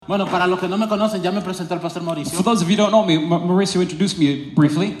Bueno, para los que no me conocen, ya me presentó el pastor For Mauricio, those of you who don't know me, Mauricio introduced me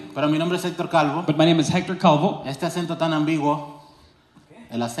briefly, pero mi nombre es Héctor Calvo. but my name is Hector Calvo. Este acento tan ambiguo,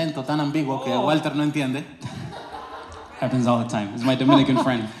 el acento tan ambiguo que Walter no entiende. Happens all the time. He's my Dominican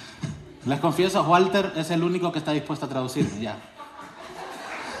friend. Les confieso, Walter es el único que está dispuesto a traducirme ya.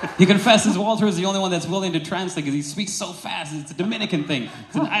 He confesses Walter is the only one that's willing to translate because he speaks so fast. It's a Dominican thing.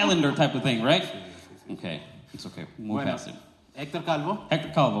 It's an islander type of thing, right? Okay, it's okay. We'll move Bueno, past it. Héctor Calvo,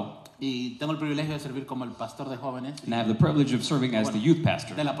 Hector Calvo, y tengo el privilegio de servir como el pastor de jóvenes and I have the privilege of serving as the youth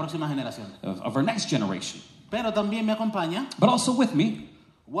pastor de la próxima generación. of our next generation. Pero también me acompaña But also with me,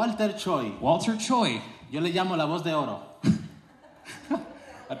 Walter Choi. Walter Choi. Yo le llamo la voz de oro.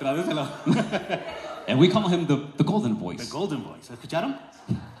 Tradúcelo. And we call him the golden The voice. Golden Voice. ¿Escucharon?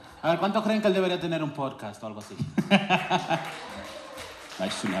 A ver, ¿cuántos creen que él debería tener un podcast o algo así? I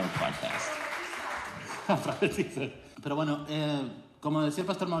shouldn't have a podcast. Pero bueno, como decía el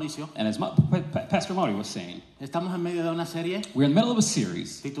pastor Mauricio, And as Pastor Mauri was saying, estamos en medio de una serie we're in the middle of a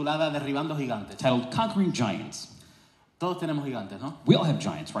series titulada Derribando Gigantes. titled Conquering Giants. Todos tenemos gigantes, ¿no? We all have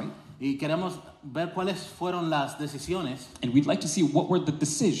giants, right? Y queremos ver cuáles fueron las decisiones And we'd like to see what were the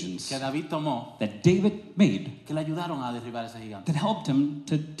decisions que David tomó that David made que le ayudaron a derribar ese gigante. that helped him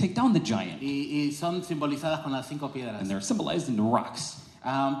to take down the giant. Y son simbolizadas con las 5 piedras. And they're symbolized in the rocks.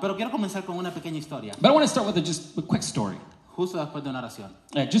 Pero quiero comenzar con una pequeña historia, But I want to start with just a quick story, justo después de una oración.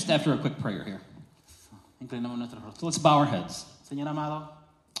 just after a quick prayer here. Inclinamos nuestros rostros. So let's bow our heads. Señor amado,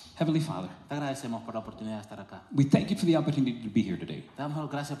 Heavenly Father, te agradecemos por la oportunidad de estar acá. we thank you for the opportunity to be here today. Te damos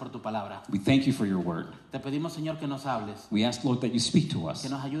gracias por tu palabra. We thank you for your word. Te pedimos, Señor, que nos hables, We ask, Lord, that you speak to us, que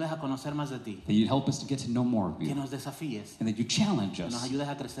nos ayudes a conocer más de ti, that you'd help us to get to know more of que you, nos desafíes, and that you challenge que nos us, ayudes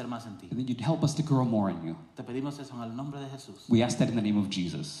a crecer más en ti. and that you'd help us to grow more in you. Te pedimos eso en el nombre de Jesús. We ask that in the name of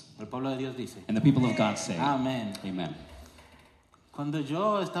Jesus. El pueblo de Dios dice, And the people of God say, amén. Amen. Cuando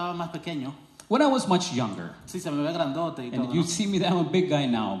yo estaba más pequeño, When I was much younger, sí, se me ve grandote y todo, and you ¿no? see me that I'm a big guy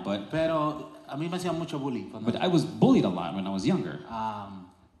now, Pero a mí me hacían mucho bullying. but I was bullied a lot when I was younger.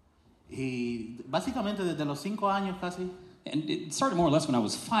 Y básicamente desde los 5 años casi, And it started more or less when I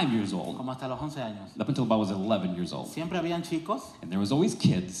was 5 years old, como hasta los 11 años, up until I was 11 years old. siempre habían chicos And there was always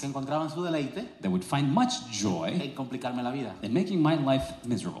kids que encontraban su deleite that would find much joy en complicarme la vida. in making my life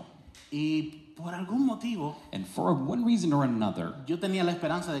miserable. Y por algún motivo, And for one reason or another, yo tenía la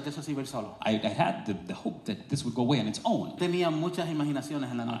esperanza de que eso se iba a ir solo. I had the hope that this would go away on its own. Tenía muchas imaginaciones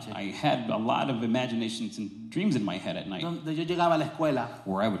en la noche, I had a lot of imaginations and dreams in my head at night donde yo llegaba a la escuela.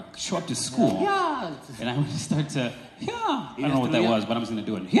 where I would show up to school ¡Ya! and I would start to, I don't know what that was, but I'm just going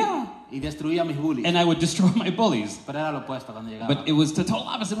to do it. Y destruía a mis bullies. And I would destroy my bullies. Pero era lo opuesto cuando llegaba. But it was the total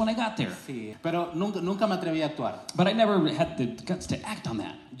opposite when I got there. Sí, pero nunca me atreví a actuar. But I never had the guts to act on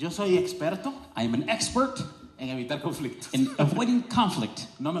that. Yo soy experto I am an expert en evitar conflictos. in avoiding conflict.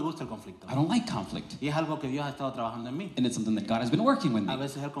 No me gusta el conflicto. I don't like conflict. Y es algo que Dios ha estado trabajando en mí. And it's something that God has been working with A me.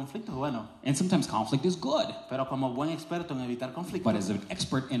 veces el conflicto es bueno, And sometimes conflict is good. pero como buen experto en evitar But conflictos, as an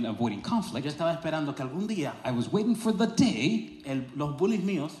expert in avoiding yo conflict, estaba esperando que algún día I was waiting for the day los bullies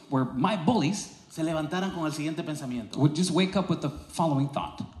míos where my bullies se levantaran con el siguiente pensamiento. would just wake up with the following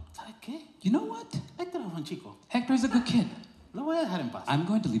thought. ¿Sabes qué? You know what? Héctor es un buen chico. Hector's a good kid. Lo voy a dejar en paz. I'm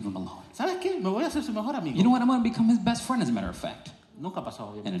going to leave him alone. ¿Sabes qué? Me voy a hacer su mejor amigo. You know what? I'm going to become his best friend, as a matter of fact. Nunca pasó,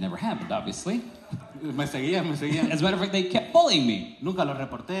 And obviamente. it never happened, obviously. Me seguían. As a matter of fact, they kept bullying me. Nunca lo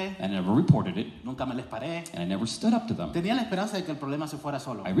reporté, I never reported it, nunca me les paré. and I never stood up to them. Tenía la esperanza de que el problema se fuera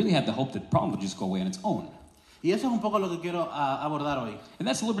solo. I really had the hope that the problem would just go away on its own. Y eso es un poco lo que quiero abordar hoy. And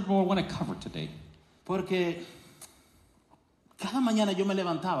that's a little bit more I want to cover today. Porque cada mañana yo me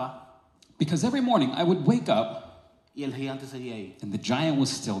levantaba Because every morning I would wake up, y el gigante seguía ahí. and the giant was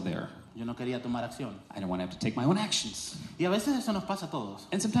still there. Yo no quería tomar acción. I didn't want to have to take my own actions. Y a veces eso nos pasa a todos.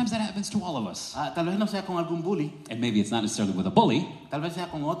 And sometimes that happens to all of us. Tal vez no sea con algún bully, And maybe it's not necessarily with a bully. tal vez sea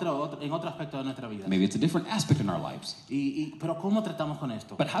con en otro aspecto de nuestra vida. Maybe it's a different aspect in our lives. Pero ¿cómo tratamos con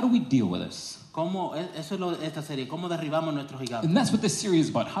esto? But how do we deal with this? Eso es lo de esta serie, cómo derribamos nuestros gigantes. And that's what this series is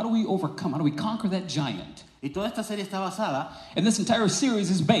about. How do we overcome? How do we conquer that giant? Y toda esta serie está basada And this entire series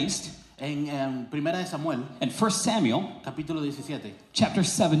is based en Primera de Samuel, in 1 Samuel capítulo 17. chapter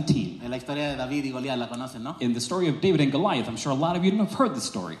 17. En la historia de David y Goliat, la conocen, ¿no? In the story of David and Goliath. I'm sure a lot of you have heard the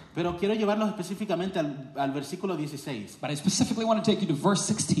story. Pero quiero llevarlos específicamente al versículo 16. But I specifically want to take you to verse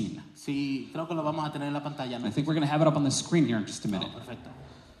 16. Sí, creo que lo vamos a tener en la pantalla, And ¿no? I think we're going to have it up on the screen here in just a minute. Perfecto.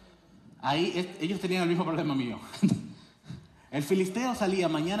 Ahí ellos tenían el mismo problema mío. El filisteo salía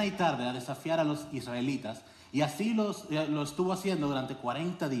mañana y tarde a desafiar a los israelitas y así lo estuvo haciendo durante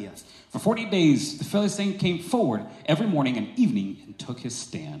 40 días. For 40 days, the Philistine came forward every morning and evening and took his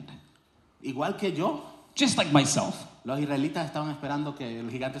stand. Igual que yo, just like myself. Los israelitas estaban esperando que el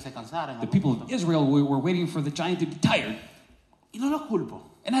gigante se cansara. The people of Israel were waiting for the giant to be tired. Y no los culpo,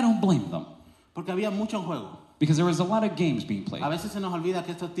 And I don't blame them, porque había mucho en juego. because there was a lot of games being played. A veces se nos olvida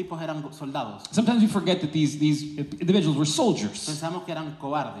que estos tipos eran soldados. Sometimes we forget that these individuals were soldiers, Pensamos que eran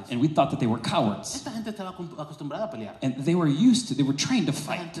cobardes. and we thought that they were cowards. Esta gente estaba acostumbrada a pelear. And they were trained to Esta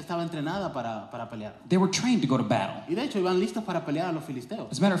fight. gente estaba entrenada para pelear. They were trained to go to battle. Y de hecho iban listos para pelear a los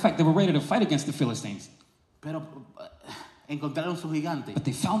filisteos. As a matter of fact, they were ready to fight against the Philistines. Pero encontraron su gigante. But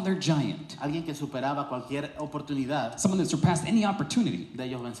they found their giant, Alguien que superaba cualquier oportunidad someone that surpassed any opportunity de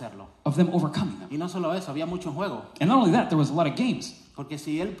ellos vencerlo. of them overcoming them. Y no solo eso, había mucho en juego. And not only that, there was a lot of games. Porque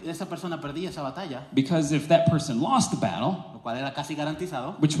si esa persona perdía esa batalla, Because if that person lost the battle, lo cual era casi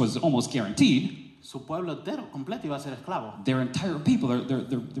garantizado, which was almost guaranteed, su pueblo entero, completo, iba a ser esclavo. their entire people, their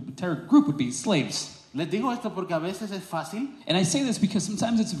entire group would be slaves. Les digo esto porque a veces es fácil And I say this because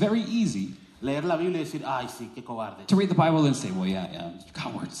sometimes it's very easy leer la Biblia y decir, ay, sí, qué cobarde. to read the Bible and say, well, yeah,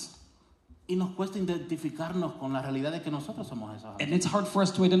 cowards. Y nos cuesta identificarnos con la realidad de que nosotros somos esos. And it's hard for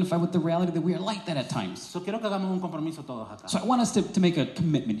us to identify with the reality that we are like that at times. So, quiero que hagamos un compromiso todos acá. So I want us to make a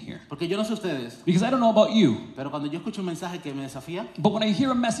commitment here. Porque yo no sé ustedes, Because I don't know about you, pero cuando yo escucho un mensaje que me desafía, but when I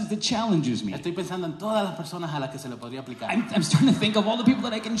hear a message that challenges me, estoy pensando en todas las personas a las que se le podría aplicar. I'm starting to think of all the people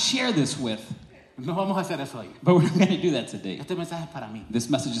that I can share this with. No vamos a hacer eso hoy. But we're not going to do that today. Este mensaje es para mí. This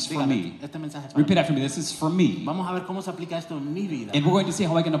message is for Dígame, me. este mensaje es para Repeat mí. after me. This is for me. Vamos a ver cómo se aplica esto en mi vida. And we're going to see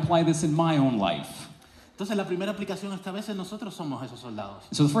how I can apply this in my own life. Entonces, la primera aplicación es que a veces nosotros somos esos soldados.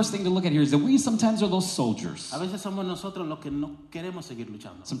 So the first thing to look at here is that we sometimes are those soldiers. A veces somos nosotros los que no queremos seguir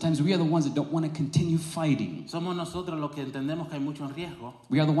luchando. Sometimes we are the ones that don't want to continue fighting. Somos nosotros los que entendemos que hay mucho en riesgo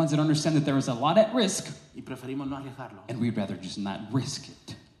We are the ones that understand that there is a lot at risk, y preferimos no arriesgarlo. and we'd rather just not risk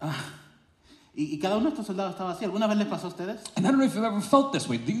it. Y cada uno de estos soldados estaba así. ¿Alguna vez les pasó a ustedes? And I don't know if you've ever felt this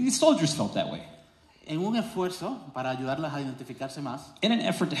way. These soldiers felt that way. En un esfuerzo para ayudarlas a identificarse más, In an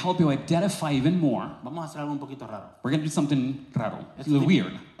effort to help you identify even more, vamos a hacer algo un poquito raro. we're going to do something raro, a little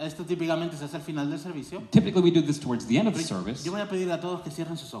weird. Esto típicamente se hace al final del servicio. Typically, we do this towards the end of the service, Yo voy a pedir a todos que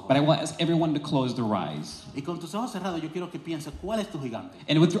cierren sus ojos. but I want everyone to close their eyes. Y con tus ojos cerrados, yo quiero que pienses, ¿cuál es tu gigante?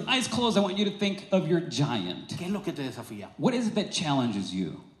 And with your eyes closed, I want you to think of your giant. ¿Qué es lo que te desafía? What is it that challenges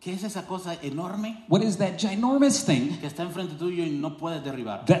you? ¿Qué es esa cosa enorme What is that ginormous thing que está enfrente tuyo y no puedes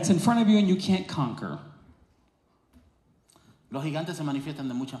derribar? that's in front of you and you can't conquer? Los gigantes se manifiestan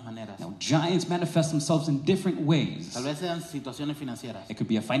de muchas maneras. Now, giants manifest themselves in different ways. Tal vez sean situaciones financieras. It could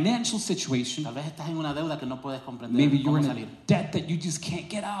be a financial situation. Tal vez estás en una deuda que no puedes comprender Maybe you're cómo in salir. a debt that you just can't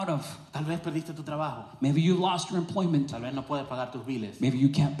get out of. Tal vez perdiste tu trabajo. Maybe you lost your employment. Tal vez no puedes pagar tus biles. Maybe you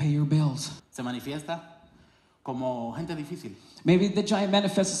can't pay your bills. Se manifiesta como gente difícil. Maybe the giant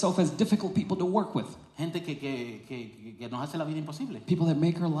manifests itself as difficult people to work with. Gente que nos hace la vida imposible. People that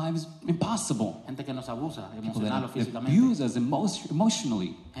make our lives impossible. Gente que nos abusa People emocional o that físicamente. abuse us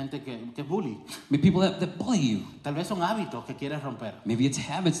emotionally. Gente que es bully. Maybe people that bully you. Tal vez son hábitos que quieres romper, Maybe it's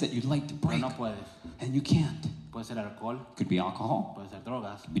habits that you'd like to pero break no puedes. and you can't. Puede ser alcohol, Could be alcohol. puede ser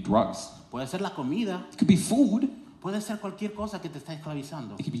drogas, Could be drugs. puede ser la comida, It could be food. puede ser cualquier cosa que te está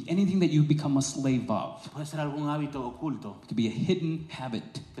esclavizando. It could be anything that you become a slave of. Puede ser algún hábito oculto It could be a hidden habit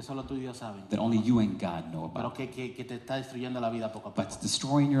que solo tú y Dios saben, that only you and God know pero about. que te está destruyendo la vida poco a But poco. it's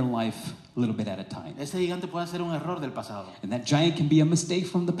destroying your life a little bit at a time. Ese gigante puede ser un error del pasado, And that giant can be a mistake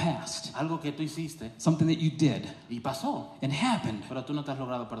from the past. algo que tú hiciste Something that you did y pasó, and happened, pero tú no te has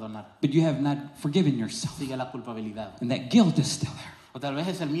logrado perdonar. but you have not forgiven yourself. Sigue la culpabilidad. And that guilt is still there. O tal vez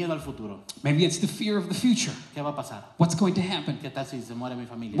es el miedo al futuro. Maybe it's the fear of the future. ¿Qué va a pasar? What's going to happen? ¿Qué tal si se muere mi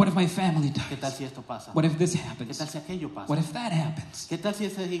familia? What if my family ¿Qué tal dies? si esto pasa? What if this ¿Qué happens? tal si aquello pasa? What if that happens? ¿Qué tal si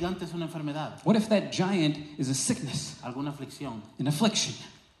ese gigante es una enfermedad? What if that giant is a sickness, ¿Alguna aflicción? an affliction?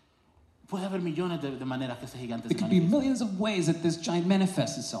 Puede haber millones de maneras que ese gigante There se could be manifieste. millions of ways that this giant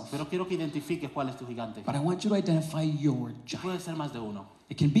manifests itself. Pero quiero que identifiques cuál es tu gigante. But I want you to identify your giant. Puede ser más de uno.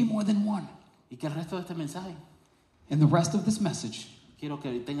 It can be more than one. Y que el resto de este mensaje, And the rest of this message, quiero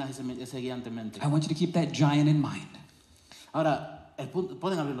que tengas ese gigante en mente. I want you to keep that giant in mind. Ahora,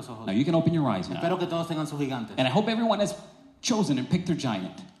 pueden abrir los ojos. Now you can open your eyes now. Espero que todos tengan sus gigantes. And I hope everyone has chosen and picked their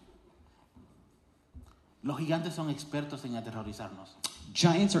giant. Los gigantes son expertos en aterrorizarnos.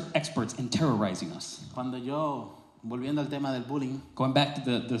 Giants are experts in terrorizing us. Cuando yo, volviendo al tema del bullying, Going back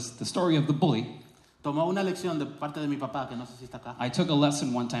to the story of the bully, tomó una lección de parte de mi papá, que no sé si está acá, I took a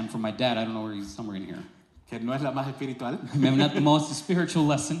lesson one time from my dad. I don't know where he's somewhere in here. que no es la más espiritual, Maybe not the most spiritual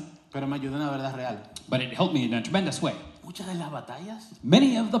lesson, pero me ayudó en la verdad real. but it helped me in a tremendous way. Muchas de las batallas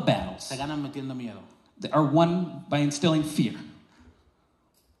Many of the battles se ganan metiendo miedo. are won by instilling fear.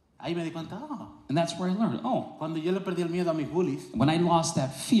 Ahí me di cuenta, And that's where I learned, cuando yo le perdí el miedo a mis bullies, when I lost that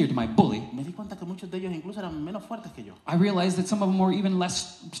fear to my bully, me di cuenta que muchos de ellos incluso eran menos fuertes que yo. I realized that some of them were even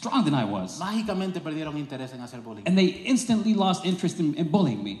less strong than I was. Mágicamente perdieron interés en hacer bullying. And they instantly lost interest in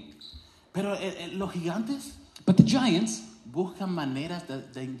bullying me. Pero los gigantes But the giants buscan maneras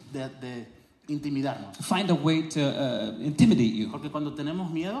de intimidarnos. find a way to intimidate you. Porque cuando tenemos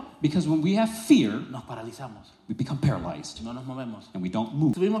miedo, Because when we have fear, nos paralizamos, we become paralyzed no nos movemos. and we don't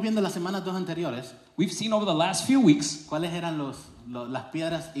move. Estuvimos viendo las semanas dos anteriores We've seen over the last few weeks cuáles eran las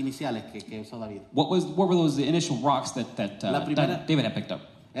piedras iniciales que usó David. what were those initial rocks that La primera- David had picked up.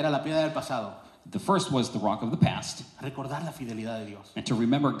 Era la piedra del pasado, The first was the rock of the past, recordar la fidelidad de Dios. and to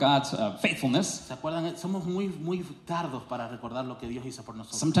remember God's faithfulness. ¿Se acuerdan? Somos muy tardos para recordar lo que Dios hizo por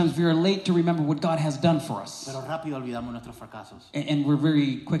nosotros. Sometimes we are late to remember what God has done for us, Pero rápido olvidamos nuestros fracasos. and we're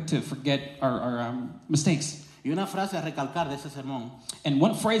very quick to forget our mistakes. Y una frase a recalcar de ese sermón And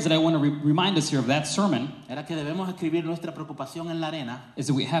one phrase that I want to remind us here of that sermon era que debemos escribir nuestra preocupación en la arena, is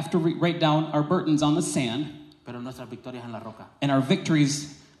that we have to write down our burdens on the sand pero nuestras victorias en la roca. and our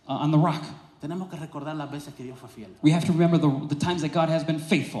victories on the rock. Tenemos que recordar las veces que Dios fue fiel. We have to remember the times that God has been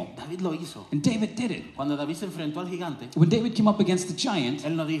faithful. David lo hizo. And David did it. Cuando David se enfrentó al gigante, When David came up against the giant,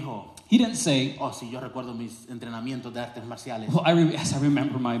 él no dijo, he didn't say, si yo recuerdo mis entrenamientos de artes marciales. well, yes, I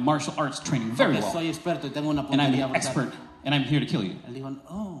remember my martial arts training very Porque well, soy experto y tengo una and I'm puntería an brutal. expert, and I'm here to kill you. Él dijo,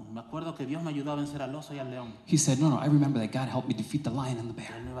 me acuerdo que Dios me ayudó a vencer al oso y al león. He said, no, I remember that God helped me defeat the lion and the bear,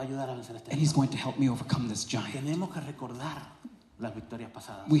 Él me va a ayudar a vencer a este and he's león. going to help me overcome this giant. Tenemos que recordar las victorias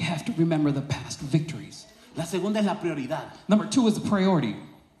pasadas. We have to remember the past victories. La segunda es la prioridad. Number 2 is the priority.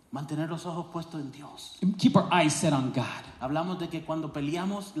 Mantener los ojos puestos en Dios. Keep our eyes set on God. Hablamos de que cuando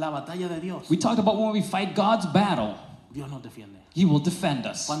peleamos la batalla de Dios, We talked about when we fight God's battle, Dios nos defiende. He will defend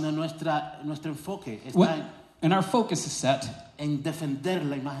us. Cuando nuestro enfoque está When, and our focus is set en defender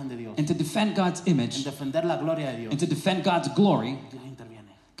la imagen de Dios, and to defend God's en image defender la gloria de Dios, and to defend God's glory, Dios interviene.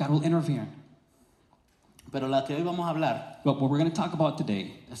 God will intervene. Pero la que hoy vamos a hablar But what we're going to talk about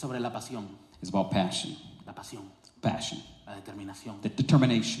today es sobre la pasión, is about passion. la pasión, Passion. la determinación, The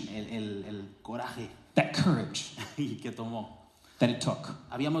determination. el coraje That courage que tomó. that it took.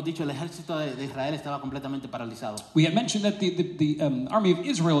 Habíamos dicho el ejército de Israel estaba completamente paralizado. We had mentioned that the army of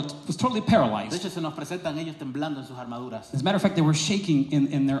Israel was totally De paralyzed. hecho, se nos presentan ellos temblando en sus armaduras. As a matter of fact, they were shaking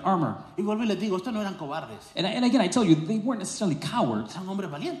in their armor. Y vuelvo y les digo, estos no eran cobardes, And again, I tell you, they weren't necessarily cowards. eran hombres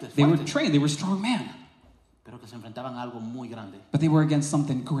valientes, They were fuertes, trained. They were strong men. pero que se enfrentaban a algo muy grande. But they were against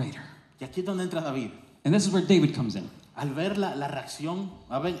something greater. Y aquí es donde entra David. And this is where David comes in. Al ver la reacción,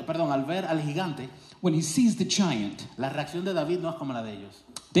 al ver al gigante, When he sees the giant, la reacción de David no es como la de ellos.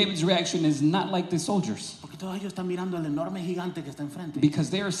 David's reaction is not like the soldiers, Porque todos ellos están mirando al enorme gigante que está enfrente. because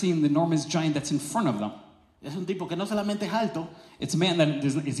they are seeing the enormous giant that's in front of them. Es un tipo que no solamente es alto, It's a man that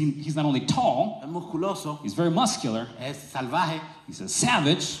he's not only tall, es musculoso, he's very muscular, es salvaje, he's a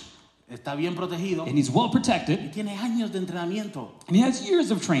savage, está bien protegido and he's well y protected, tiene años de entrenamiento. and he has years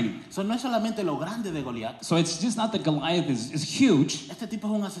of training. Eso no es solamente lo grande de Goliat. So it's just not that Goliath is huge, Este tipo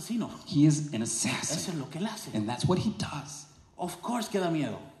es un asesino. he is an Eso assassin, es lo que él hace. and that's what he does. Of course que da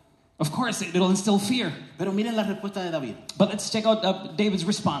miedo. Of course, it'll instill fear. Pero miren la respuesta de David. But let's check out David's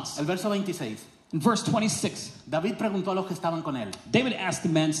response. El verso 26. In verse 26, David preguntó a los que estaban con él, David asked the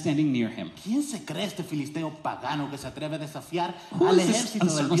man standing near him, ¿quién se cree este filisteo pagano que se atreve a desafiar who al is this ejército del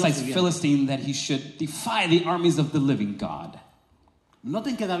Dios uncircumcised viviente? Philistine that he should defy the armies of the living God?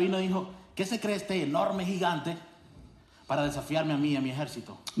 Noten que David no dijo, ¿qué se cree este enorme gigante para desafiarme a mí y a mi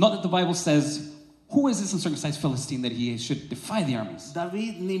ejército? Not that the Bible says, who is this uncircumcised Philistine that he should defy the armies?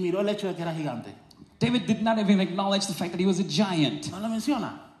 David ni miró el hecho de que era gigante. David did not even acknowledge the fact that he was a giant. No lo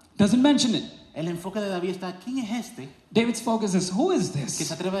menciona. Doesn't mention it. El enfoque de David está, ¿quién es este David's focus is, who is que se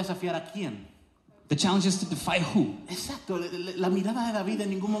this? atreve a desafiar a quién? The challenge is to defy who? Exacto, la mirada de David en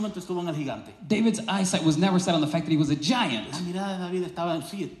ningún momento estuvo en el gigante. David's eyesight was never set on the fact that he was a La giant. mirada de David estaba en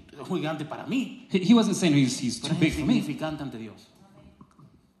sí, es un gigante para mí, He wasn't saying he's too pero es big for me. insignificante ante Dios.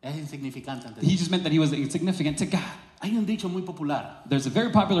 Es insignificante ante He Dios. just meant that he was insignificant to God. Hay un dicho muy popular There's a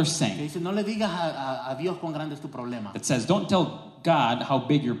very popular que saying dice, no le digas a Dios cuán grande es tu problema. that says, don't tell God how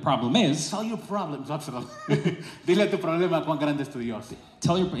big your problem is. Tell your problem, dile tu problema cuán grande es tu Dios.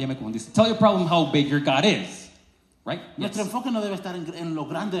 Tell your problem how big your God is. Right? Nuestro Yes. enfoque no debe estar en lo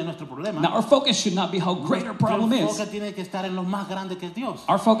grande de nuestro problema. Now, our focus should not be how great our problem Nuestro is. enfoque tiene que estar en lo más grande que es Dios.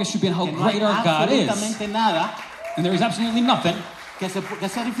 Our focus should be on how Que no hay great our God is. absolutamente nada And there is absolutely nothing que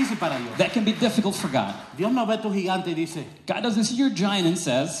sea difícil para Dios. that can be difficult for God. Dios no ve tu gigante y dice, God doesn't see your giant and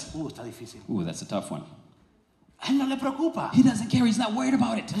says, está difícil. ooh, that's a tough one. A él no le preocupa. He doesn't care. He's not worried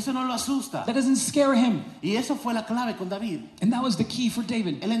about it. Eso no lo asusta. That doesn't scare him. Y eso fue la clave con David. And that was the key for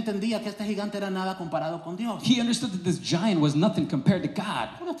David. Él entendía que este gigante era nada comparado con Dios. He understood that this giant was nothing compared to God.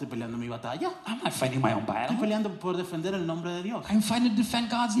 Yo no estoy peleando mi batalla. I'm not fighting my own Estoy battle. peleando por defender el nombre de Dios. I'm fighting to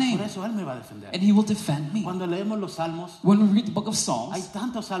defend God's Por name. eso Él me va a defender. And he will defend me. Cuando leemos los salmos, When we read the book of hay Psalms,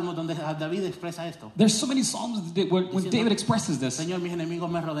 tantos salmos donde David expresa esto. there's so many Psalms when David expresses this. Señor, mis enemigos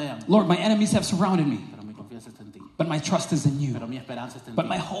me rodean, Lord, my enemies have surrounded me, pero mi confianza está en ti. but my trust is in you. Pero mi esperanza está en But ti.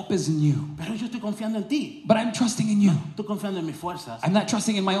 my hope is in you. Pero yo estoy confiando en ti. But I'm trusting in you. Estoy confiando en mis fuerzas. I'm not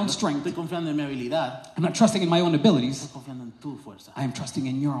trusting in my own strength. Estoy confiando en mi habilidad. I'm not trusting in my own abilities. Estoy confiando en tu fuerza. I am trusting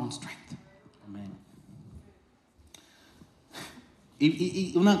in your own strength. Amén.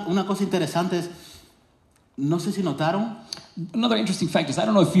 Y una cosa interesante es, no sé si notaron, Another interesting fact is, I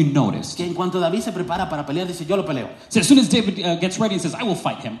don't know if you noticed, que en cuanto David se prepara para pelear, dice, yo lo peleo. so as soon as David gets ready and says, I will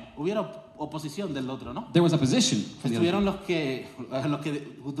fight him, Hubiera oposición del otro, ¿no? there was opposition from the other. Estuvieron los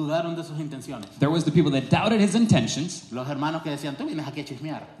que dudaron de sus intenciones. There was the people that doubted his intentions, Los hermanos que decían, tú vienes aquí a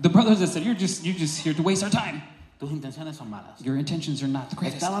chismear. the brothers that said, you're just here to waste our time. Tus intenciones son malas. Your intentions are not the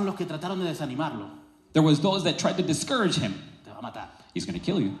greatest. Estaban los que trataron de desanimarlo. There was those that tried to discourage him. Te va a matar. He's going to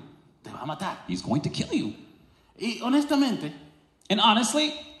kill you. Te va a matar. He's going to kill you. Y honestamente, And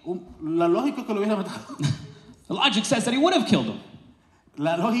honestly, la lógica es que lo hubiera matado. the logic says that he would have killed him.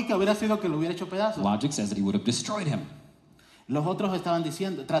 La lógica hubiera sido que lo hubiera hecho pedazos. Logic says that he would have destroyed him. Los otros estaban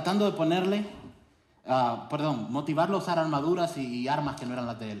diciendo, tratando de ponerle, motivarlo a usar armaduras y armas que no eran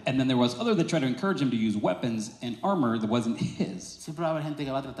las de él. And then there was other that tried to encourage him to use weapons and armor that wasn't his. Siempre va a haber gente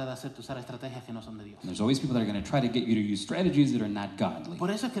que va a tratar de hacerte usar estrategias que no son de Dios. And there's always people that are going to try to get you to use strategies that are not godly.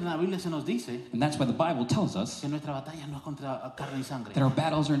 Por eso es que en la Biblia se nos dice And that's why the Bible tells us que nuestra batalla no es contra carne y sangre. that our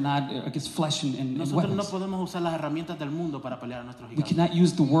battles are not against flesh and Nosotros no weapons. podemos usar las herramientas del mundo para pelear a nuestros We gigantes. cannot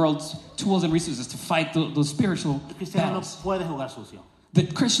use the world's tools and resources to fight those spiritual El cristiano no battles. puede jugar sucio. The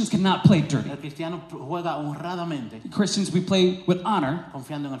Christians cannot play dirty. El cristiano juega honradamente, Christians, we play with honor,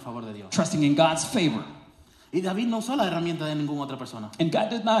 confiando en el favor de Dios. trusting in God's favor. Y David no usó la herramienta de ninguna otra persona. And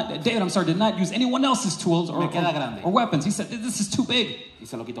David, did not use anyone else's tools Me queda grande. or weapons. He said, this is too big. Y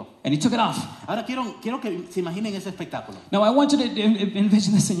se lo quitó. And he took it off. Ahora quiero que se imaginen ese espectáculo. Now, I want you to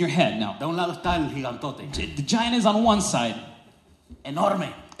envision this in your head now. De un lado está el gigantote, The giant is on one side,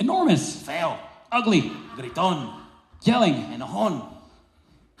 enorme, enormous, feo, ugly, gritón, yelling, enojón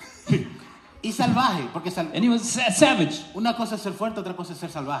y salvaje, porque and he was savage. una cosa es ser fuerte, otra cosa es ser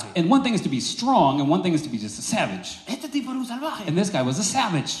salvaje. And one thing is to be strong, and one thing is to be just a savage. Este tipo era un salvaje. And this guy was a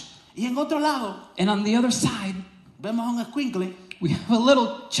savage. Y en otro lado And on the other side, vemos a un escuincle we have a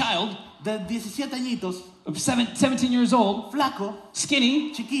little child de 17 añitos, of 17 years old, flaco,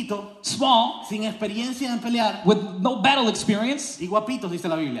 skinny, chiquito, small, sin experiencia en pelear with no battle experience, y guapitos, dice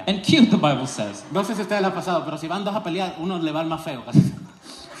la Biblia. and cute, the Bible says. No sé si a ustedes les ha pasado, pero si van dos a pelear, uno le va al más feo. Casi.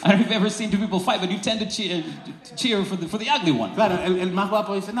 I don't know if you've ever seen two people fight, but you tend to cheer for the ugly one. Claro, el más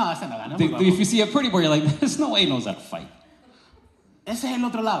guapo dice, no, ese no gana. Es muy guapo. If you see a pretty boy, you're like, there's no way he knows how to fight. Ese es el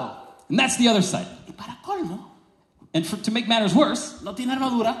otro lado. And that's the other side. Y para colmo, And to make matters worse, no tiene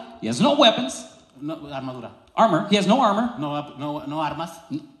armadura. he has no weapons, No, armadura. armor. He has no armor, No armas.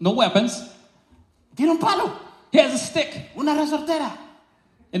 no weapons. Tiene un palo, He has a stick una resortera.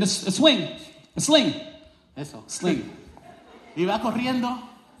 and a sling. Eso. Sling. Y va corriendo.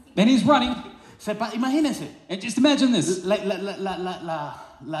 And he's running. Imagínense, And just imagine this.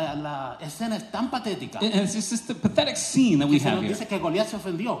 la escena es tan patética. And it's just a pathetic scene that we Que se have nos here. dice que Goliat se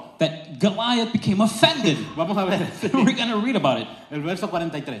ofendió. That Goliath became offended. Vamos a ver We're going to read about it. el verso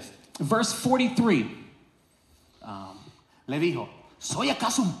 43. Verse 43. Le dijo, ¿soy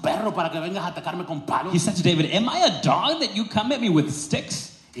acaso un perro para que vengas a atacarme con palos? He said to David, am I a dog that you come at me with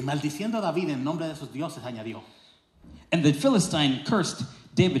sticks? Y maldiciendo a David en nombre de sus dioses añadió, And the Philistine cursed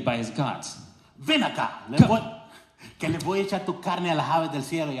David by his gods. ven acá, que le voy a echar tu carne a las aves del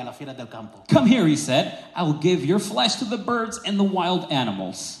cielo y a las fieras del campo. Come here, he said. I will give your flesh to the birds and the wild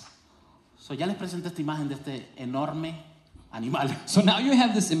animals. So ya les presenté esta imagen de este enorme animal. So now you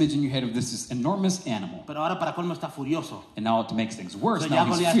have this image in your head of this enormous animal. Pero ahora para colmo está furioso. And now to make things worse, So now ya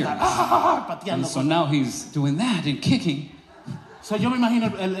he's Goliat furious. está pateando. And so now he's doing that and kicking. So yo me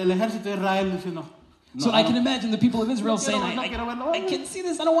imagino el ejército de Israel diciendo, no, So I can imagine the people of Israel quiero saying, ver, no quiero verlo. I can't see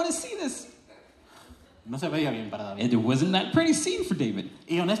this. I don't want to see this. no se veía bien para David. And it wasn't that pretty scene for David.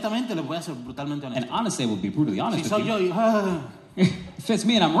 Y honestamente, les voy a ser brutalmente And honesto. honestly, I will be brutally Si honest soy with you. yo y, If it's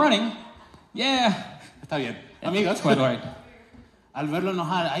me and I'm running, yeah, está bien. Amigos, that's quite all right. al verlo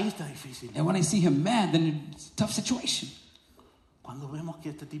enojar, ahí está difícil. And when I see him mad, then it's a tough situation. Cuando vemos que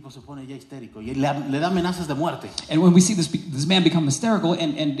este tipo se pone ya histérico y le da amenazas de muerte. And when we see this man become hysterical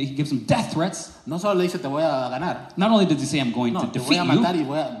and he gives him death threats, No solo le dice te voy a ganar. not only does he say, I'm going No, to te voy defeat a you, matar y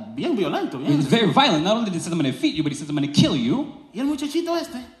voy a... Bien violento, bien. he's very violent. Not only does he say, I'm going to defeat you, but he says, I'm going to kill you. Y el muchachito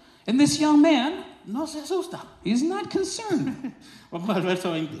este And this young man no se asusta. is not concerned. Vamos al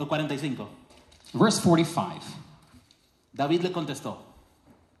verso 45. Verse 45. David le contestó,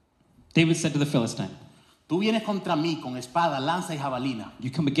 David said to the Philistine, tú vienes contra mí con espada, lanza y jabalina, you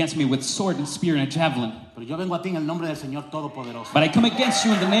come against me with sword and spear and a javelin, pero yo vengo a ti en el nombre del Señor Todopoderoso, but I come against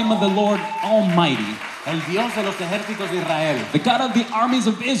you in the name of the Lord Almighty, el Dios de los ejércitos de Israel, the God of the armies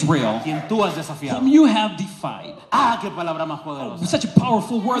of Israel, quien tú has desafiado. whom you have defied. Ah, qué palabra más poderosa. Such a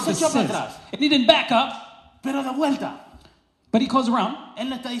powerful word Se this echó para is. atrás. And he didn't back up, Pero de vuelta, but he goes around él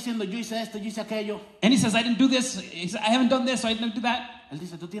le está diciendo, yo hice esto, yo hice aquello. and he says, I didn't do this, he says, I haven't done this, so I didn't do that. Él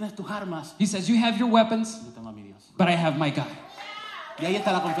dice, tú tienes tus armas, He says, you have your weapons, yo tengo a mi Dios. but I have my God. Y ahí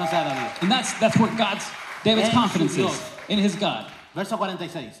está la confianza de David. And that's where David's En confidence su is, Dios. in his God. Verso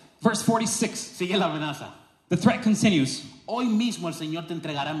 46, Verse 46, sigue la amenaza. the threat continues. Hoy mismo el Señor te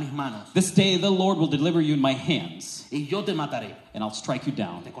entregará en mis manos This day the Lord will deliver you in my hands, y yo te mataré. and I'll strike you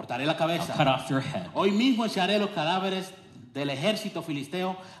down. Te cortaré la I'll cabeza. cut off your head. Hoy mismo echaré los cadáveres del ejército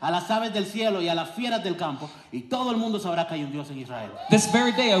filisteo a las aves del cielo y a las fieras del campo, y todo el mundo sabrá que hay un Dios en Israel. This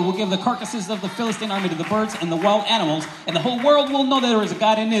very day I will give the carcasses of the Philistine army to the birds and the wild animals, and the whole world will know that there is a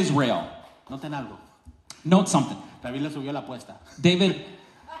God in Israel. Noten algo. Note something. David le subió la apuesta. David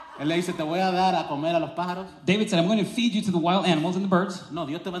Él le dice, te voy a dar a comer a los pájaros. said, I'm going to feed you to the wild animals and the birds. No,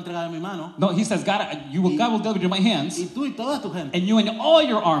 Dios te va a entregar en mi mano. No, he says, God will deliver you to my hands, Y tú y toda tu gente and you and all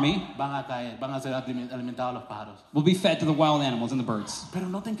your army van a caer, van a ser alimentados a los pájaros. will be fed to the wild animals and the birds. Pero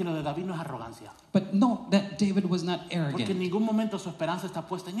noten que lo de David no es arrogancia. But note that David was not Porque en arrogant, ningún momento su esperanza está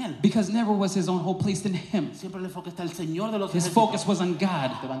puesta en él. because never was his own hope placed in him. Siempre el enfoque está el Señor de los His ejércitos. focus was on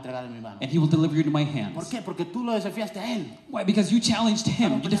God, Te va a entregar en mi mano. and he will deliver you to my ¿Por hands. qué? Porque tú lo desafiaste a él. Why? Because you challenged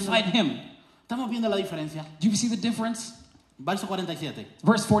him, you defied him. Estamos viendo la diferencia. Do you see the difference? Verso 47.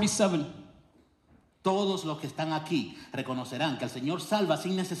 Verse 47. Todos los que están aquí reconocerán que el Señor salva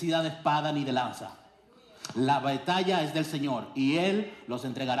sin necesidad de espada ni de lanza. La batalla es del Señor y Él los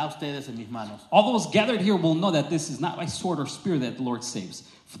entregará a ustedes en mis manos. All those gathered here will know that this is not by sword or spear that the Lord saves.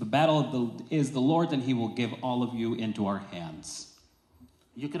 For the battle is the Lord, and he will give all of you into our hands.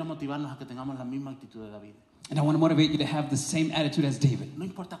 Yo quiero motivarnos a que tengamos la misma actitud de David. And I want to motivate you to have the same attitude as David. No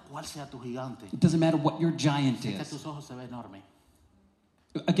importa cuál sea tu gigante, It doesn't matter what your giant que a is. tus ojos se ve enorme,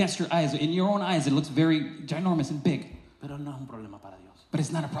 Against your eyes, in your own eyes, it looks very ginormous and big. pero no es un problema para Dios. But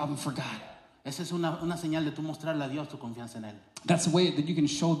it's not a problem for God. Esa es una señal de tú mostrarle a Dios tu confianza en Él. That's the way that you can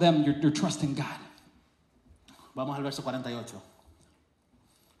show them your trust in God. Vamos al verso 48.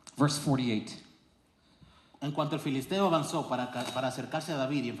 Verse 48. En cuanto el filisteo avanzó para acercarse a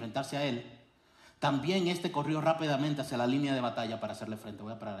David y enfrentarse a él, también este corrió rápidamente hacia la línea de batalla para hacerle frente.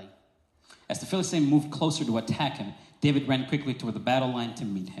 Voy a parar ahí. As the Philistine moved closer to attack him, David ran quickly toward the battle line to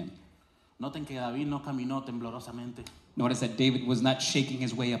meet him. Noten que David no caminó temblorosamente. Notice that David was not shaking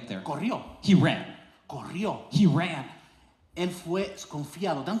his way up there. Corrió, He ran. corrió. He ran. Él fue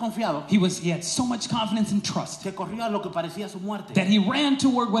confiado, tan confiado, He had so much confidence and trust que corrió a lo que parecía su muerte. that he ran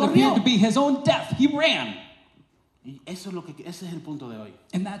toward what Corrió. appeared to be his own death. He ran. Y ese es el punto de hoy.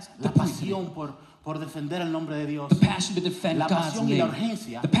 And that's the La point today. pasión por defender el nombre de Dios. The passion to defend La God's pasión y la name.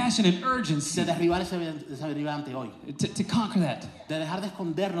 urgencia The passion and de urgency derribar ese derribante hoy. to conquer that. De dejar de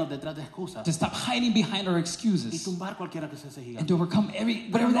escondernos detrás de excusas. To stop hiding behind our Y excuses. tumbar cualquiera que sea ese And gigante. to overcome Pero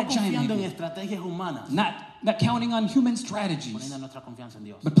whatever no that giant confiando may en be. estrategias humanas. Not counting on human strategies, Poniendo nuestra confianza en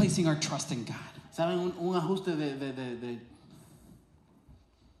Dios. but placing our trust in God. ¿Saben? Un ajuste de...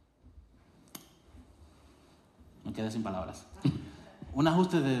 Me quedé sin palabras. Un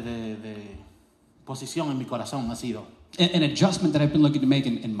ajuste de posición en mi corazón ha sido An adjustment that I've been looking to make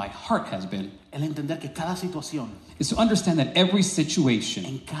in my heart has been el entender que cada situación, is to understand that every situation,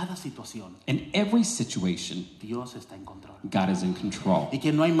 en cada situación, in every situation, Dios está en control. God is in control. Y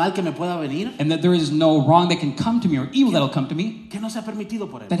que no hay mal que me pueda venir And that there is no wrong that can come to me or evil that'll come to me que no sea permitido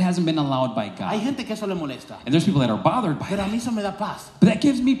por Él. that hasn't been allowed by Hay God. gente que eso le molesta, And there's people that are bothered by pero a that. mí eso me da paz. But that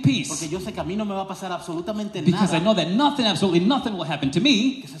gives me Porque peace yo sé que a mí no me va a pasar absolutamente because I nada know that nothing, absolutely nothing will happen to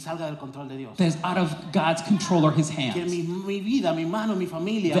me que se salga del control de Dios. that is out of God's control or his Que hands. mi vida, mi mano, mi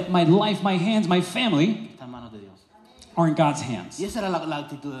familia That my life, my hands, my family está en manos de Dios. are in God's hands. Y esa era la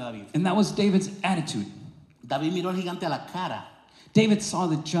actitud de David. And that was David's attitude. David miró al gigante a la cara David saw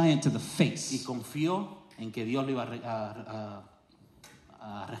the giant to the y face confió en que Dios lo iba a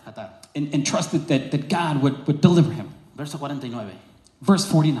rescatar. and trusted that God would deliver him. Verso 49. Verse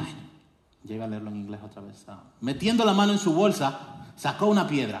 49. Ya iba a leerlo en inglés otra vez. Metiendo la mano en su bolsa, sacó una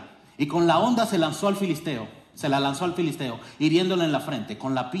piedra y con la honda se la lanzó al filisteo, hiriéndole en la frente.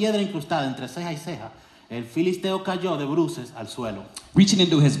 Con la piedra incrustada entre ceja y ceja, el filisteo cayó de bruces al suelo. Reaching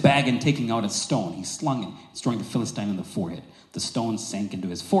into his bag and taking out a stone, he slung it, throwing the Philistine in the forehead. The stone sank into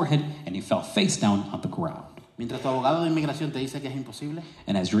his forehead, and he fell face down on the ground. Mientras tu abogado de inmigración te dice que es imposible.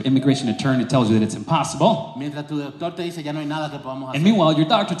 And as your immigration attorney tells you that it's impossible. Mientras tu doctor te dice ya no hay nada que podamos hacer. And meanwhile, your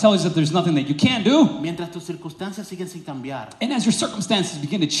doctor tells you that there's nothing that you can do. Mientras tus circunstancias siguen sin cambiar. And as your circumstances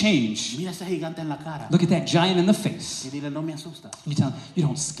begin to change. Mira ese gigante en la cara. Look at that giant in the face. Y dile, no me asustas. You tell him, you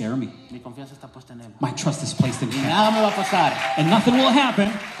don't scare me. Mi confianza está puesta en él. My trust is placed in Y him. nada me va a pasar. And nothing will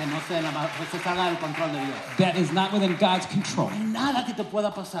happen. Que no se salga del control de Dios. That is not within God's control. No hay nada que te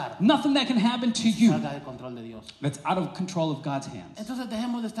pueda pasar. Nothing that can happen to you. Salga del control de Dios. That's out of control of God's hands. Entonces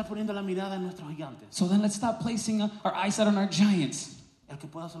dejemos de estar poniendo la mirada en nuestros gigantes. So then let's stop placing our eyesight on our giants. El que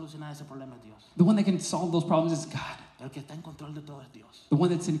pueda solucionar ese problema es Dios. The one that can solve those problems is God. El que está en control de todo es Dios. The one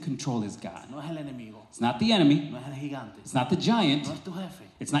that's in control is God. No es el enemigo. It's not the enemy. No es el gigante. It's not the giant. No es tu jefe.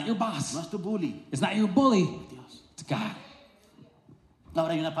 It's not your boss. No es tu bully. It's not your bully. Es Dios. It's God.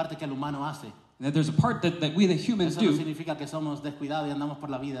 Ahora hay una parte que el humano hace. And there's a part that we the humans Eso no do. significa que somos descuidados y andamos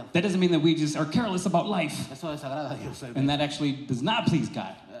por la vida. That doesn't mean that we just are careless about life. Eso desagrada a Dios. And that actually does not please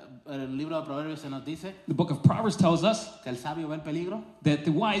God. El libro de Proverbios se nos dice The book of Proverbs tells us que el sabio ve el peligro that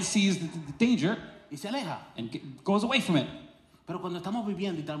the wise sees the danger y se aleja. and goes away from it. Pero cuando estamos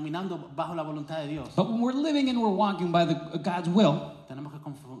viviendo y terminando bajo la voluntad de Dios, But when we're living and we're walking by God's will, tenemos que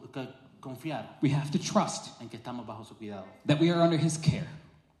confiar we have to trust en que estamos bajo su cuidado. that we are under His care.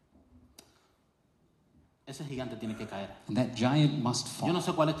 Ese gigante tiene que caer. And that giant must Yo no fall.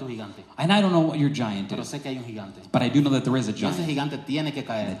 sé cuál es tu gigante, And I don't know what your giant pero is, sé que hay un gigante. but I do know that there is a Ese giant. gigante tiene que The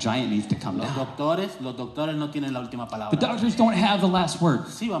caer. giant needs to come Los down. doctores no tienen la última The palabra. doctors don't have the last word.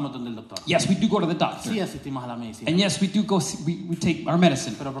 Sí vamos donde el doctor. Yes, we do go to the Sí doctor. asistimos a la medicina. And yes, we do go see, we take our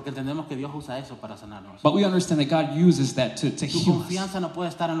medicine. Pero porque entendemos que Dios usa eso para sanarnos. But we understand that God uses that to Tu heal us. confianza no puede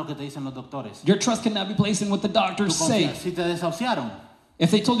estar en lo que te dicen los doctores. Your trust cannot be placed in what the doctors say. Si te desahuciaron,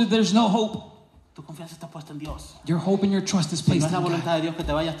 If they told you there's no hope, tu confianza está puesta en Dios. your hope and your trust is Si no placed es la in voluntad God. de Dios que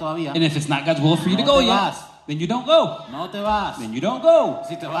te vayas todavía, And if it's not God's will for you to No go te yet, vas. then you don't go. no te vas. Then you don't go.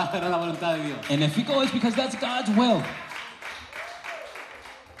 Si te vas, era la voluntad de Dios. And if you go, it's because that's God's will.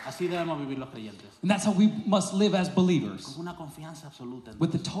 Así debemos vivir los creyentes. And that's how we must live as believers. Con una confianza absoluta en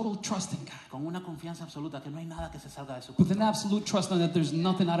With Dios. the total trust in God. Con una confianza absoluta que no hay nada que se salga de su With an control. absolute trust knowing that there's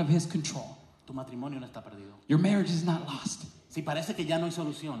nothing out of His control. Tu matrimonio no está perdido. Your marriage is not lost. Si parece que ya no hay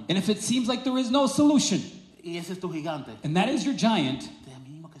solución And if it seems like there is no solution, y ese es tu gigante, and that is your giant, te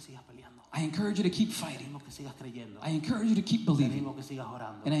animo que sigas peleando. I encourage you to keep Te fighting. animo que sigas creyendo. I encourage you to keep Te believing. animo que sigas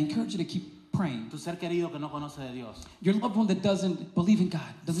orando. And I encourage you to keep praying. Tu ser querido que no conoce de Dios, Your loved one that doesn't believe in God,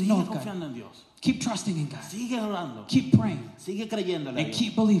 doesn't know sigue of God, confiando en Dios. keep trusting in God. Sigue orando. Keep praying. Sigue creyéndole a And Dios.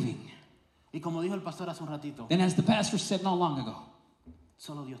 keep believing. Y como dijo el pastor hace un ratito, And as the pastor said not long ago,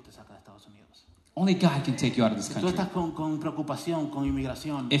 solo Dios te saca de Estados Unidos. only God can take you out of this Si tú country. estás con preocupación, con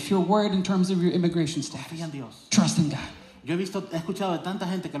inmigración, If you're worried in terms of your immigration confía status, en Dios. trust in God. Yo he escuchado de tanta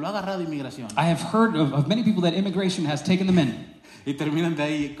gente que lo ha agarrado inmigración I have heard of many people that immigration has taken them in. y terminan de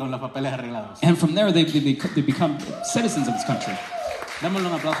ahí con los papeles arreglados. And from there, they become citizens of this country. Démosle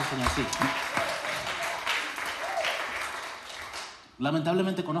un aplauso, Señor. Sí.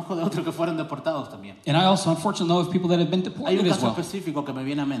 Lamentablemente conozco de otros que fueron deportados también. And I also, unfortunately, know of people that have been Hay deported un as caso well. específico que me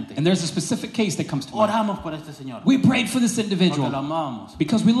viene a mente. And there's a specific case that comes to mind. Oramos por este señor We prayed for this porque lo individual amábamos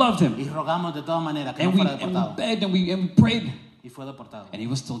because we loved him. y rogamos de todas maneras que no And we fuera deportado. begged and we prayed. Y fue deportado. And he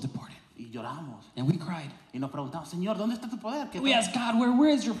was still deported. Y lloramos And we cried. y nos preguntamos, Señor, ¿dónde está tu poder? We asked God, where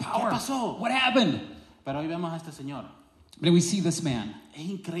is your power? pasó? What happened? Pero hoy vemos a este señor. But we see this man. Es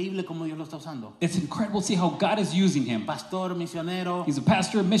increíble cómo Dios lo está usando. It's incredible to see how God is using him. Pastor, misionero, He's a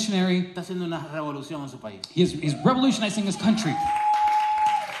pastor, a missionary. está haciendo una revolución en su país. He's revolutionizing his country.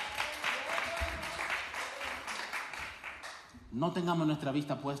 No tengamos nuestra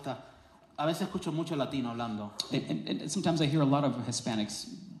vista puesta. A veces escucho mucho latino hablando. And sometimes I hear a lot of Hispanics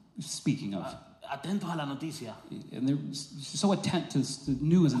speaking of. Atentos a la noticia. And they're so attentive to the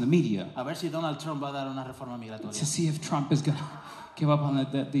news and the media A ver si Donald Trump va a dar una reforma to migratoria. see if Trump is going to give up on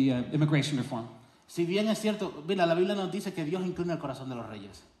the immigration reform. Si bien es cierto, mira, la Biblia nos dice que Dios inclina el corazón de los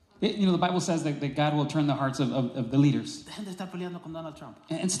reyes. The Bible says that God will turn the hearts of the leaders. Dejen de estar peleando con Donald Trump.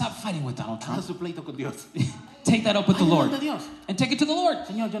 And stop fighting with Donald Hagan Trump. su pleito con Dios. Take that up with the Vayan Lord. donde Dios. And take it to the Lord.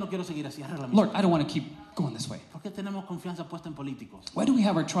 Señor, yo no quiero seguir así. Arregla mi Lord, I don't want to keep going this way. ¿Por qué tenemos confianza puesta en políticos? Why do we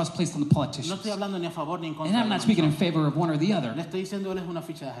have our trust placed on the No politicians? estoy hablando ni a favor ni en contra. And I'm de not Donald speaking in Trump. favor of one or the other. Le estoy diciendo, él es una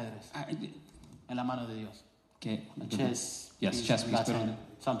ficha de ajedrez en la mano de Dios. Okay. Chess. Yes, chess piece, God's but- hand,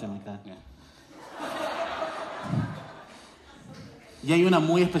 something like that. Yeah. Y hay una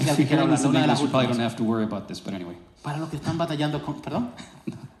muy especial If you're que quiero hearing this hablar, in una de las English, you probably últimas. don't have to worry about this, but anyway. Para los que están batallando con... ¿Perdón?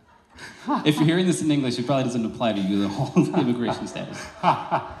 If you're hearing this in English, it probably doesn't apply to you, the whole immigration status.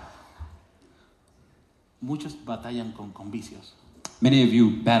 Muchos batallan con vicios, Many of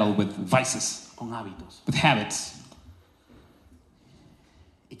you battle with vices, con hábitos. with habits.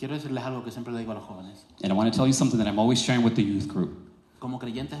 Y quiero decirles algo que siempre le digo a los jóvenes. And I want to tell you something that I'm always sharing with the youth group. Como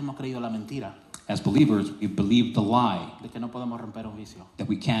creyentes hemos creído la mentira As believers, we believe the lie de que no podemos romper un vicio. that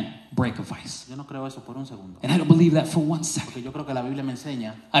we can't break a vice. Yo no creo eso por un segundo. And I don't believe that for 1 second. Porque yo creo que la Biblia me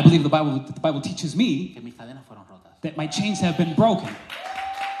enseña I believe the Bible teaches me que mis cadenas fueron rotas. that my chains have been broken.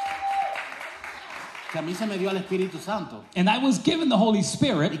 Que a mí se me dio al Espíritu Santo. And I was given the Holy Y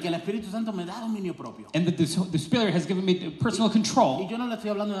Spirit, que el Espíritu Santo me da dominio propio. and that the Spirit has given me personal Y control. yo no le estoy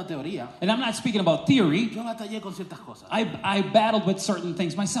hablando de una teoría. And I'm not speaking about theory. Yo batallé con ciertas cosas. I battled with certain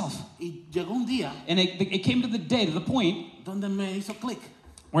things myself. Y llegó un día And it came to the day, to the point, donde me hizo clic.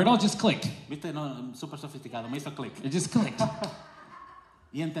 where it all just clicked. Viste, no, súper sofisticado, me hizo clic. It just clicked.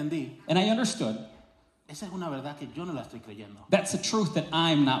 Y entendí, And I understood esa es una verdad que yo no la estoy creyendo. that's a truth that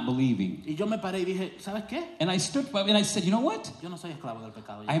I'm not believing. Y yo me paré y dije, ¿sabes qué? And I stood up and I said, you know what? Yo no soy esclavo del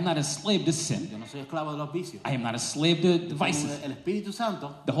pecado. I am not a slave to sin. Yo no soy esclavo de los vicios. I am not a slave to Tengo vices. el Espíritu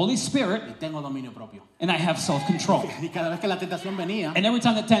Santo The Holy Spirit, y tengo dominio propio. and I have self-control. Y cada vez que la tentación venía, And every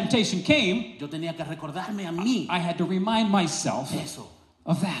time the temptation came, yo tenía que recordarme a mí I had to remind myself eso.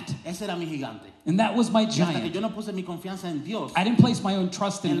 of that. Ese era mi gigante. And that was my Y hasta que giant. yo no puse mi confianza en Dios, I didn't place my own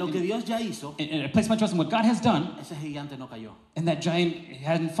trust en in, lo que Dios ya hizo, and I placed my trust in what God has done, ese gigante no cayó. and that giant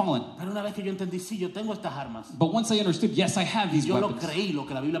hadn't fallen. Pero una vez que yo entendí, sí, yo tengo estas armas. But once I understood, yes, I have these Yo lo weapons, creí, lo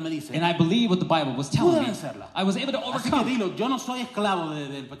que la Biblia me dice. and I believe what the Bible was telling Pude me, vencerla. I was able to Así que overcome. dilo, yo no soy esclavo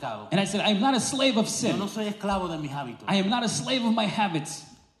del pecado. And I said, I am not a slave of Yo sin. no soy esclavo de mis hábitos. I am not a slave of my habits.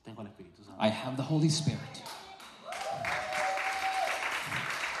 Tengo el Espíritu Santo. I have the Holy Spirit.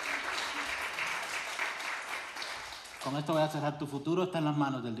 Con esto voy a cerrar. Tu futuro está en las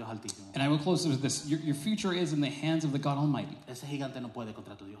manos del Dios Altísimo. And I will close with this. Your future is in the hands of the God Almighty. Ese gigante no puede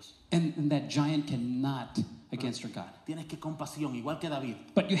contra tu Dios. And that giant cannot against your God. Tienes que con pasión, igual que David,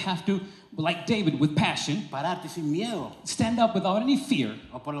 But you have to, like David, with passion, pararte sin miedo, stand up without any fear,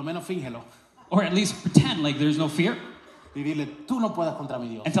 o por lo menos fíngelo, or at least pretend like there's no fear, y dile, tú no puedes contra mi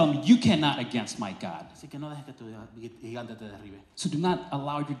Dios. and tell him, you cannot against my God. Así que no dejes que tu gigante te derribe. So do not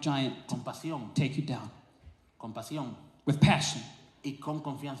allow your giant to Con pasión, take you down. con pasión With passion y con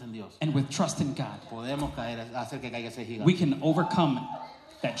confianza en Dios, and with trust in God, podemos hacer que caiga ese we gigante. can overcome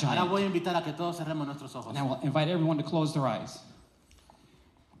that Ahora giant. voy a invitar a que todos cerremos nuestros ojos. And I will invite everyone to close their eyes.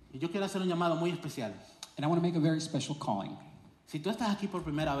 Y yo quiero hacer un llamado muy especial. And I want to make a very special calling. Si tú estás aquí por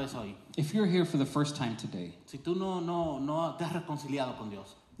primera vez hoy, If you're here for the first time today, si tú no te has reconciliado con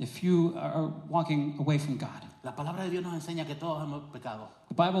Dios, if you are walking away from God, la palabra de Dios nos enseña que todos hemos pecado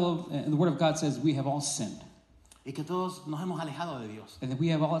the Bible, the Word of God says we have all sinned, y que todos nos hemos alejado de Dios. and that we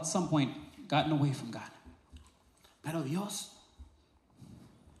have all at some point gotten away from God. Pero Dios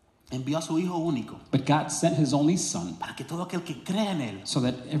envió a su Hijo único But God sent His only Son para que todo aquel que cree en Él so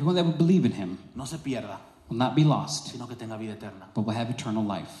that everyone that would believe in Him no se pierda, will not be lost, sino que tenga vida eterna. but will have eternal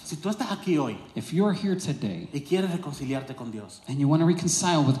life. Si tú estás aquí hoy If you're here today y quieres reconciliarte con Dios, and you want to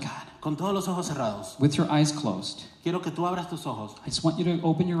reconcile with God con todos los ojos cerrados, with your eyes closed, quiero que tú abras tus ojos I just want you to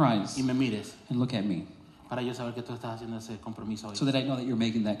open your eyes y me mires and look at me para yo saber que tú estás haciendo ese compromiso hoy. so that I know that you're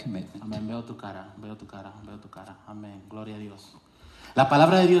making that commitment. Amén. Veo tu cara, veo tu cara, veo tu cara. Amén. Gloria a Dios. La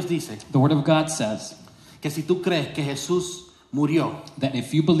palabra de Dios dice The Word of God says que si tú crees que Jesús murió that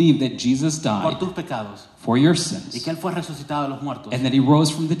if you believe that Jesus por died tus pecados for your y sins que Él fue resucitado de los muertos, and that He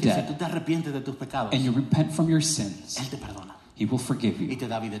rose from the que si dead tú te arrepientes de tus pecados, and you repent from your sins, Él te perdona He will forgive y you te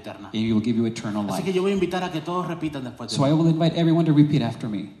da vida eterna. and He will give you eternal Así life. que yo voy a invitar a que todos repitan después de So I mí. will invite everyone to repeat after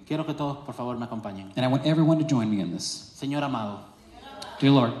me. Quiero que todos, por favor, me acompañen. And I want everyone to join me in this. Señor amado,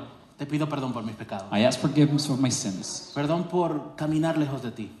 Dear Lord, te pido perdón por mis pecados. I ask forgiveness for my sins. Perdón por caminar lejos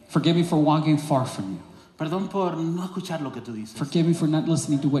de ti. Forgive me for walking far from you. Perdón por no escuchar lo que tú dices. Forgive me for not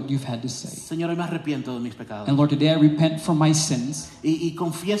listening to what you've had to say. Señor, hoy me arrepiento de mis pecados. And Lord, today I repent for my sins. Y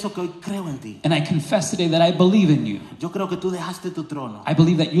confieso que hoy creo en ti. And I confess today that I believe in you. Yo creo que tú dejaste tu trono I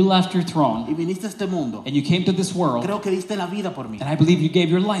believe that you left your y throne viniste a este mundo. and you came to this world. Creo que diste la vida por mí. And I believe you gave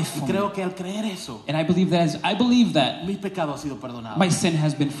your life Y for me. creo que al creer eso, And I believe that as I believe that mi pecado ha sido perdonado. my sin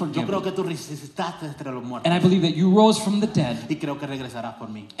has been Yo creo forgiven. que tú resucitaste entre los muertos. And I believe that you rose from the dead. Y creo que regresarás por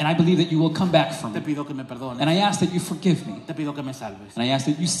mí. And I believe that you will come back for Te me. pido que me perdones. And I ask that you forgive me. Te pido que me salves. And I ask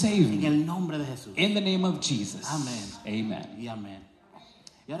that you save En me. el nombre de Jesús. In the name of Jesus. Amén. Amen. Y amén.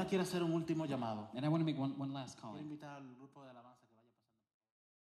 Y ahora quiero hacer un último llamado. And I want to make one last Quiero calling. invitar al grupo de la